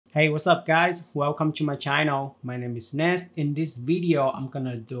Hey, what's up guys? Welcome to my channel. My name is Ness. In this video, I'm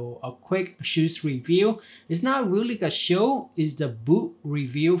gonna do a quick shoes review. It's not really a shoe, it's the boot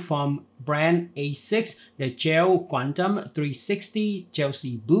review from brand Asics, the Gel Quantum 360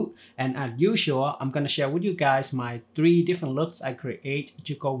 Chelsea boot. And as usual, I'm gonna share with you guys my 3 different looks I create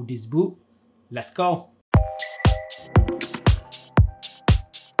to go with this boot. Let's go.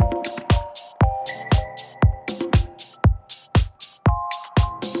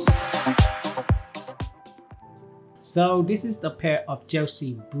 So this is the pair of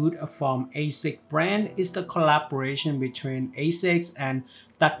Chelsea boot from Asics brand. It's the collaboration between Asics and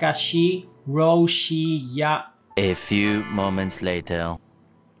Takashi Roshiya. A few moments later.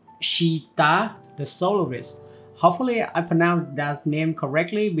 Shita, the Soloist. Hopefully I pronounced that name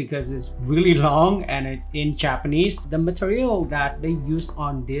correctly because it's really long and it's in Japanese. The material that they use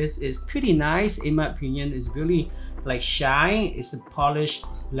on this is pretty nice. In my opinion, it's really like shine. It's a polished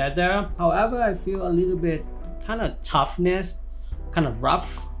leather. However, I feel a little bit kind of toughness, kind of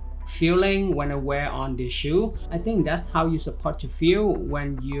rough feeling when I wear on this shoe. I think that's how you're supposed to feel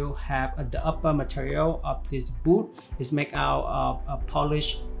when you have the upper material of this boot is made out of a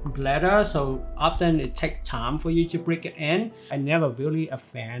polished leather. So often it takes time for you to break it in. I never really a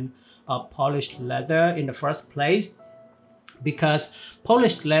fan of polished leather in the first place, because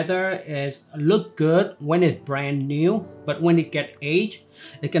polished leather is look good when it's brand new, but when it get aged,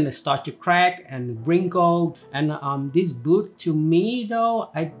 it's gonna start to crack and wrinkle. And this boot, to me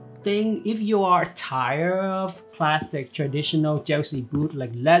though, I think if you are tired of classic traditional Chelsea boot like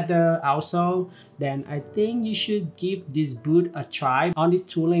leather also, then I think you should give this boot a try. On this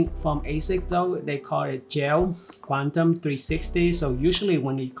tooling from Asics though, they call it Gel Quantum 360. So usually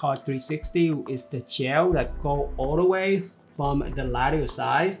when it called 360, it's the gel that go all the way from the lateral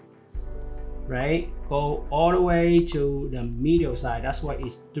side, right? Go all the way to the medial side. That's why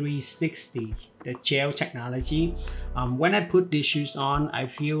it's 360, the gel technology. When I put these shoes on, I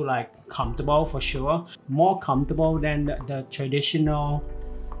feel like comfortable for sure. More comfortable than the traditional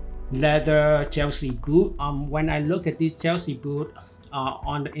leather Chelsea boot. When I look at this Chelsea boot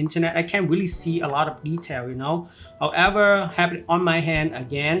on the internet, I can't really see a lot of detail, you know. However, have it on my hand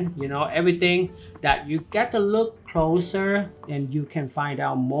again, you know, everything that you get to look closer and you can find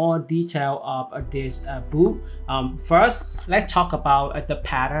out more detail of this boot. First, let's talk about the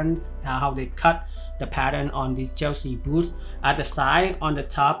pattern, how they cut the pattern on this Chelsea boot. At the side, on the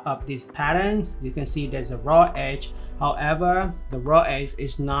top of this pattern, you can see there's a raw edge. However, the raw edge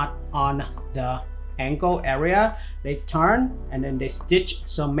is not on the ankle area. They turn and then they stitch,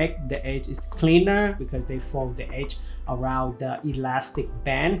 so make the edge is cleaner because they fold the edge around the elastic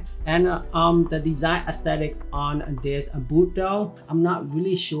band. And the design aesthetic on this boot though, I'm not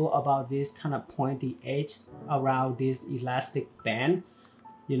really sure about this kind of pointy edge around this elastic band,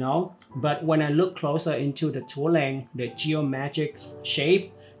 you know. But when I look closer into the tooling, the geometric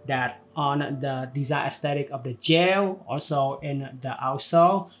shape that on the design aesthetic of the gel, also in the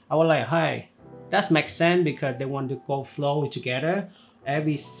outsole, I was like, hey, that makes sense because they want to go flow together.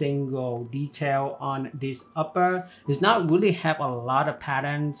 Every single detail on this upper does not really have a lot of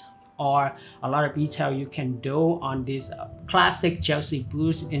patterns or a lot of detail you can do on this classic Chelsea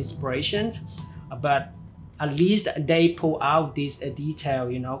boots inspirations, but at least they pull out this detail,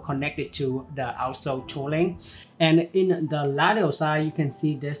 you know, connected to the outsole tooling. And in the lateral side, you can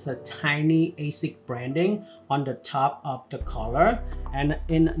see there's a tiny Asics branding on the top of the collar. And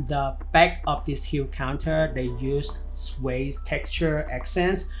in the back of this heel counter, they use suede texture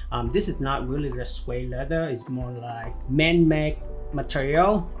accents. This is not really the suede leather, it's more like man-made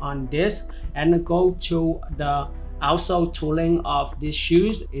material on this. And go to the outsole tooling of these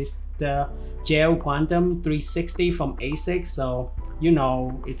shoes is the Gel Quantum 360 from Asics. So you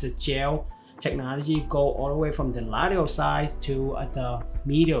know it's a gel technology, go all the way from the lateral side to the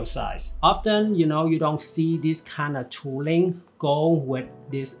medial side. Often, you know, you don't see this kind of tooling go with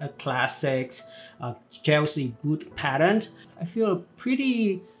this classic Chelsea boot pattern. I feel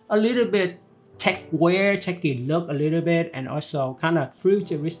a little bit tech wear, techy look a little bit, and also kind of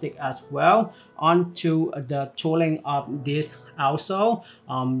futuristic as well. Onto the tooling of this outsole.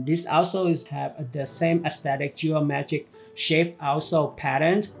 This outsole have the same aesthetic geometric shape outsole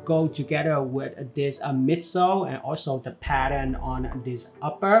pattern go together with this midsole and also the pattern on this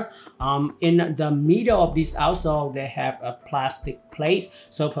upper. In the middle of this outsole, they have a plastic plate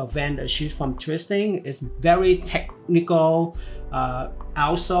so prevent the shoes from twisting. It's very technical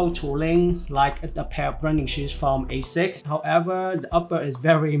outsole tooling like a pair of running shoes from Asics. However, the upper is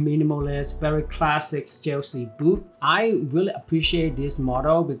very minimalist, very classic Chelsea boot. I really appreciate this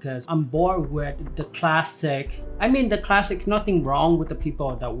model because I'm bored with the classic. I mean the classic, nothing wrong with the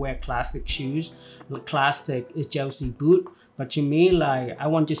people that wear classic shoes. The classic is Chelsea boot. But to me, like, I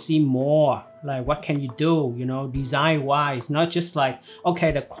want to see more. Like, what can you do, you know, design wise, not just like,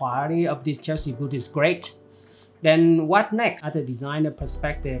 okay, the quality of this Chelsea boot is great. Then what next? At the designer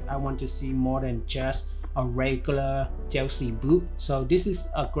perspective, I want to see more than just a regular Chelsea boot. So this is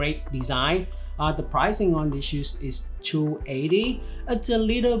a great design. The pricing on these shoes is $280. It's a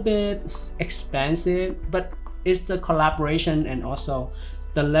little bit expensive, but it's the collaboration and also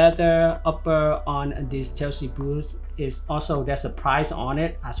the leather upper on this Chelsea boot is also, there's a price on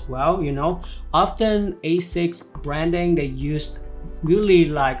it as well, you know. Often Asics branding, they use really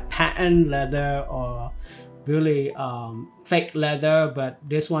like patent leather or really fake leather, but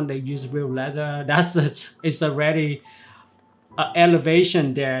this one they use real leather. That's it's already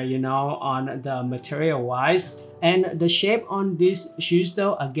elevation there, you know, on the material wise. And the shape on these shoes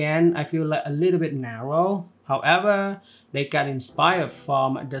though, again, I feel like a little bit narrow. However, they got inspired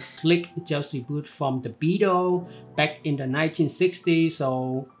from the slick Chelsea boot from the Beanie back in the 1960s.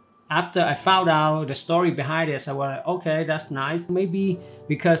 So after I found out the story behind this, I was like, okay, that's nice. Maybe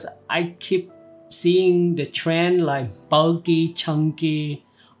because I keep seeing the trend like bulky, chunky,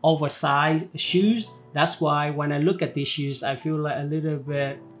 oversized shoes. That's why when I look at these shoes, I feel like a little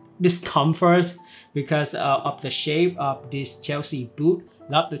bit discomfort because of the shape of this Chelsea boot.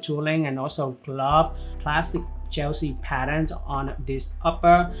 Love the tooling and also love classic Chelsea patterns on this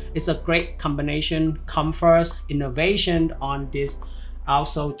upper. It's a great combination, comfort, innovation on this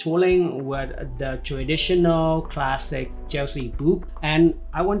outsole tooling with the traditional classic Chelsea boot. And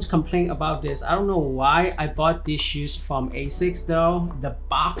I want to complain about this. I don't know why I bought these shoes from Asics though. The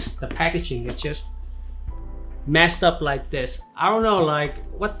box, the packaging, it's just messed up like this. I don't know, like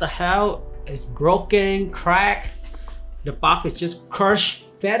what the hell? It's broken, cracked. The box is just crushed.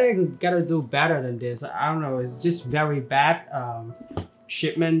 FedEx gotta do better than this. I don't know, it's just very bad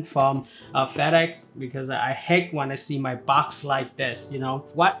shipment from FedEx, because I hate when I see my box like this, you know.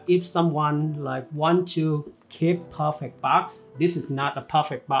 What if someone like want to keep perfect box? This is not a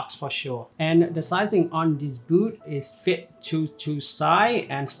perfect box for sure. And the sizing on this boot is fit to size,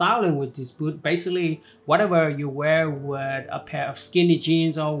 and styling with this boot, basically whatever you wear with a pair of skinny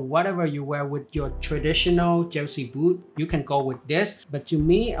jeans or whatever you wear with your traditional Chelsea boot, you can go with this. But to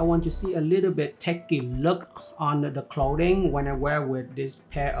me, I want to see a little bit techy look on the clothing when I wear with this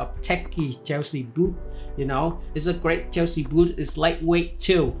pair of techy Chelsea boot. You know, it's a great Chelsea boot. It's lightweight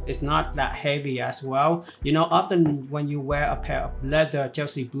too. It's not that heavy as well. You know, often when you wear a pair of leather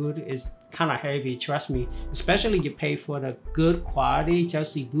Chelsea boot, it's kind of heavy, trust me. Especially you pay for the good quality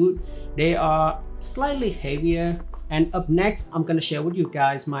Chelsea boot, they are slightly heavier. And up next, I'm gonna share with you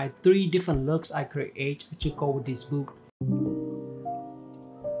guys my 3 different looks I create to go with this boot.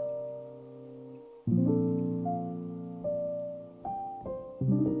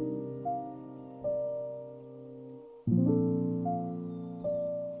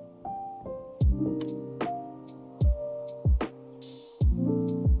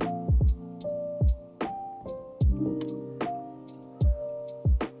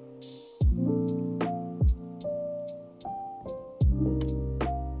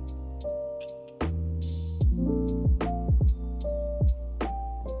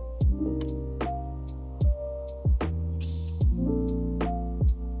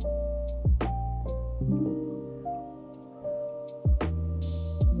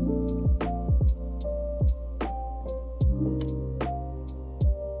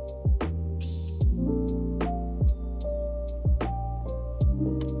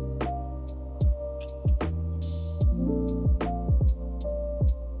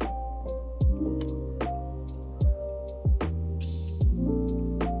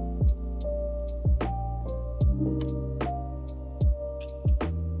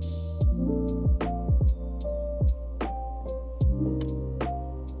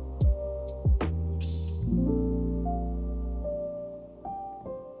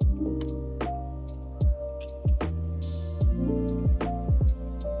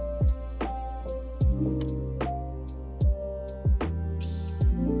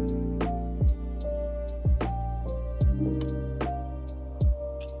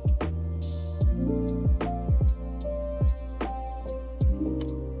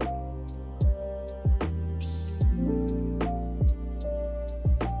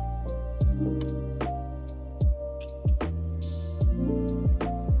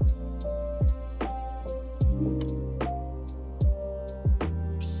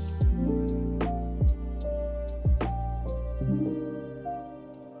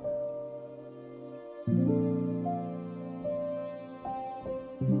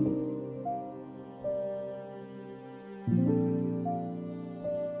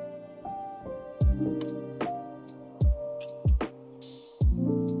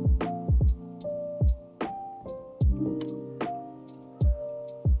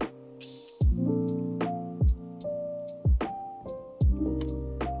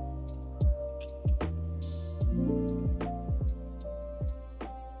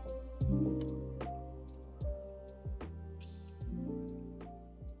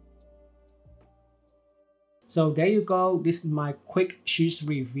 So there you go. This is my quick shoes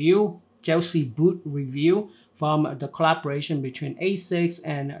review, Chelsea boot review from the collaboration between Asics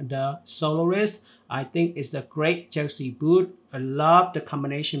and the Soloist. I think it's a great Chelsea boot. I love the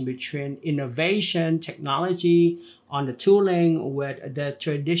combination between innovation, technology on the tooling with the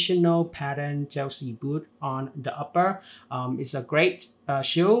traditional pattern Chelsea boot on the upper. It's a great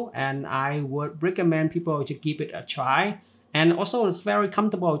shoe, and I would recommend people to give it a try. And also it's very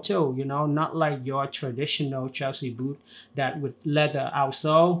comfortable too, you know, not like your traditional Chelsea boot that with leather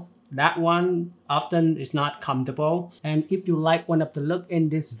outsole. That one often is not comfortable. And if you like one of the look in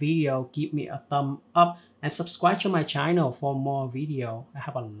this video, give me a thumb up and subscribe to my channel for more video. I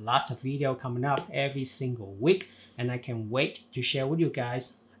have a lot of video coming up every single week, and I can't wait to share with you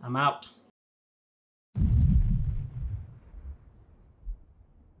guys. I'm out.